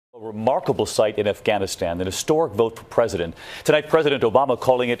A remarkable sight in Afghanistan, an historic vote for president. Tonight, President Obama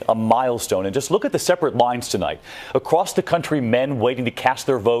calling it a milestone. And just look at the separate lines tonight. Across the country, men waiting to cast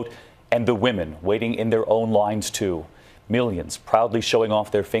their vote and the women waiting in their own lines, too. Millions proudly showing off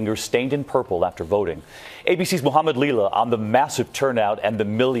their fingers stained in purple after voting. ABC's Mohammed Leela on the massive turnout and the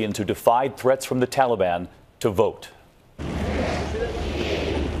millions who defied threats from the Taliban to vote.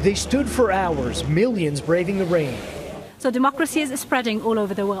 They stood for hours, millions braving the rain. So democracy is spreading all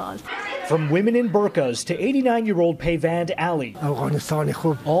over the world. From women in burqas to 89-year-old Payvand Ali.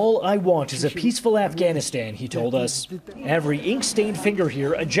 All I want is a peaceful Afghanistan, he told us. Every ink-stained finger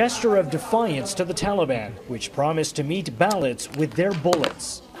here a gesture of defiance to the Taliban, which promised to meet ballots with their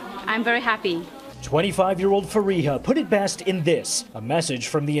bullets. I'm very happy. 25-year-old Fariha put it best in this, a message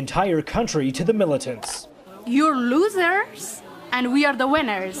from the entire country to the militants. You're losers, and we are the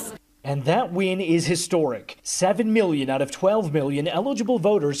winners. And that win is historic. 7 million out of 12 million eligible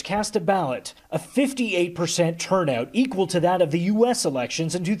voters cast a ballot, a 58% turnout equal to that of the U.S.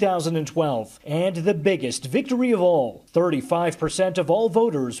 elections in 2012. And the biggest victory of all, 35% of all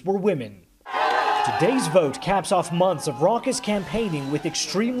voters were women. Today's vote caps off months of raucous campaigning with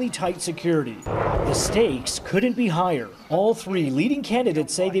extremely tight security. The stakes couldn't be higher. All three leading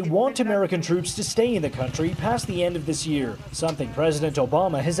candidates say they want American troops to stay in the country past the end of this year, something President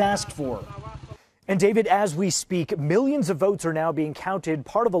Obama has asked for. And David, as we speak, millions of votes are now being counted,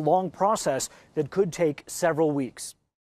 part of a long process that could take several weeks.